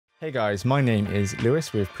Hey guys, my name is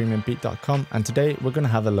Lewis with PremiumBeat.com, and today we're going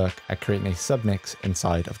to have a look at creating a submix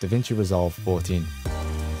inside of DaVinci Resolve 14.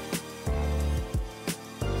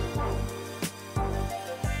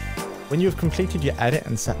 When you have completed your edit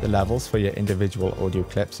and set the levels for your individual audio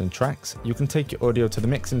clips and tracks, you can take your audio to the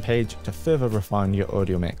mixing page to further refine your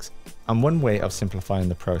audio mix. And one way of simplifying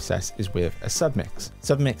the process is with a submix.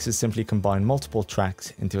 Submixes simply combine multiple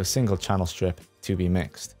tracks into a single channel strip to be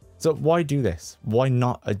mixed. So why do this? Why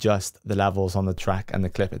not adjust the levels on the track and the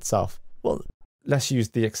clip itself? Well, let's use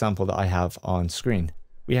the example that I have on screen.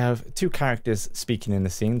 We have two characters speaking in the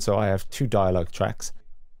scene, so I have two dialogue tracks.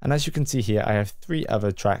 And as you can see here, I have three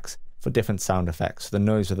other tracks for different sound effects. The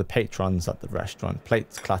noise of the patrons at the restaurant,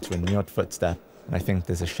 plates clattering, the odd footstep, and I think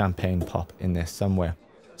there's a champagne pop in there somewhere.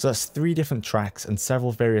 So that's three different tracks and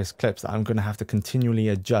several various clips that I'm going to have to continually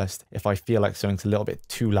adjust if I feel like something's a little bit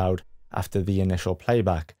too loud after the initial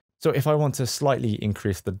playback. So if I want to slightly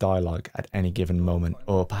increase the dialogue at any given moment,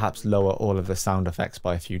 or perhaps lower all of the sound effects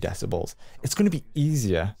by a few decibels, it's going to be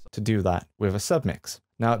easier to do that with a submix.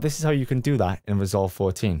 Now, this is how you can do that in Resolve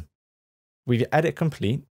 14. With your edit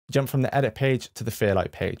complete, jump from the edit page to the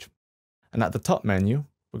Fairlight page. And at the top menu,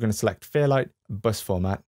 we're going to select Fairlight, Bus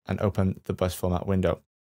Format, and open the Bus Format window.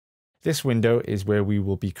 This window is where we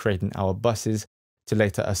will be creating our buses to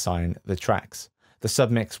later assign the tracks. The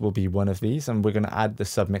submix will be one of these, and we're going to add the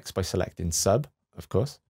submix by selecting sub, of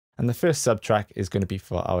course. And the first subtrack is going to be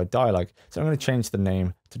for our dialogue. So I'm going to change the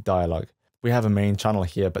name to dialogue. We have a main channel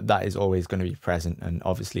here, but that is always going to be present and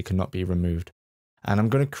obviously cannot be removed. And I'm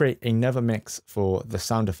going to create another mix for the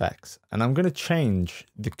sound effects. And I'm going to change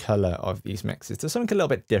the color of these mixes to something a little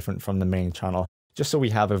bit different from the main channel, just so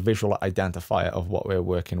we have a visual identifier of what we're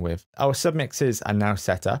working with. Our submixes are now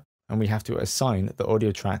set up, and we have to assign the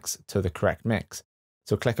audio tracks to the correct mix.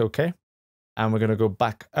 So click OK, and we're going to go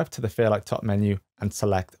back up to the Fairlight top menu and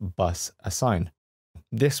select Bus Assign.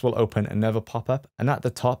 This will open another pop-up, and at the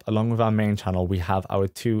top, along with our main channel, we have our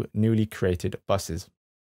two newly created buses.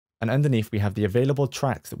 And underneath, we have the available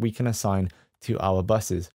tracks that we can assign to our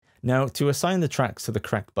buses. Now, to assign the tracks to the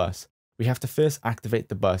correct bus, we have to first activate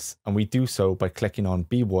the bus, and we do so by clicking on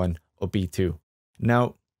B1 or B2.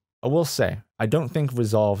 Now, I will say, I don't think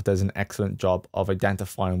Resolve does an excellent job of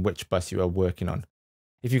identifying which bus you are working on.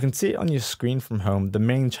 If you can see it on your screen from home, the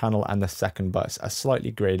main channel and the second bus are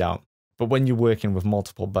slightly grayed out. But when you're working with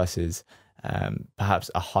multiple buses,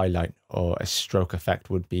 perhaps a highlight or a stroke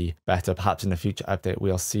effect would be better. Perhaps in a future update,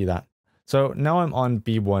 we'll see that. So now I'm on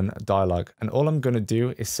B1 dialogue, and all I'm going to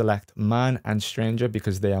do is select Man and Stranger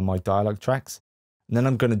because they are my dialogue tracks. And then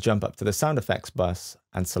I'm going to jump up to the sound effects bus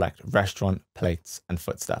and select Restaurant, Plates, and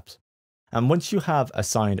Footsteps. And once you have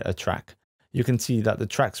assigned a track, you can see that the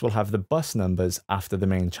tracks will have the bus numbers after the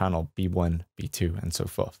main channel, B1, B2, and so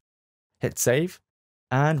forth. Hit save,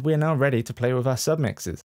 and we're now ready to play with our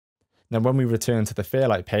submixes. Now, when we return to the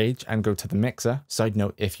Fairlight page and go to the mixer, side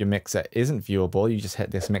note, if your mixer isn't viewable, you just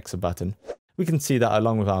hit this mixer button. We can see that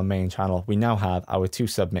along with our main channel, we now have our two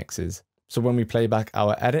submixes. So when we play back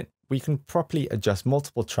our edit, we can properly adjust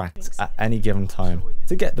multiple tracks at any given time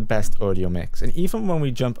to get the best audio mix. And even when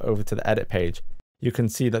we jump over to the edit page, you can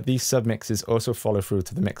see that these submixes also follow through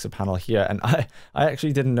to the mixer panel here. And I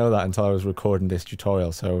actually didn't know that until I was recording this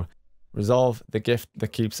tutorial. So Resolve, the gift that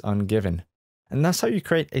keeps on giving. And that's how you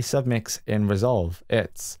create a submix in Resolve.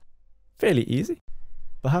 It's fairly easy,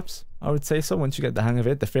 perhaps I would say so. Once you get the hang of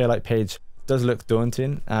it, the Fairlight page does look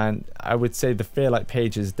daunting. And I would say the Fairlight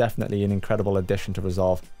page is definitely an incredible addition to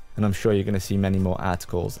Resolve. And I'm sure you're going to see many more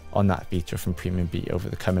articles on that feature from PremiumBeat over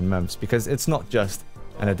the coming months, because it's not just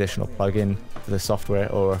an additional plugin to the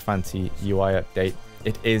software or a fancy UI update.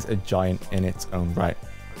 It is a giant in its own right.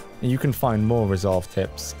 And you can find more Resolve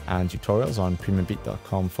tips and tutorials on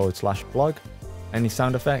PremiumBeat.com/blog. Any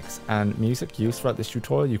sound effects and music used throughout this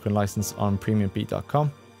tutorial you can license on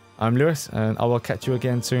PremiumBeat.com. I'm Lewis, and I will catch you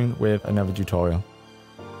again soon with another tutorial.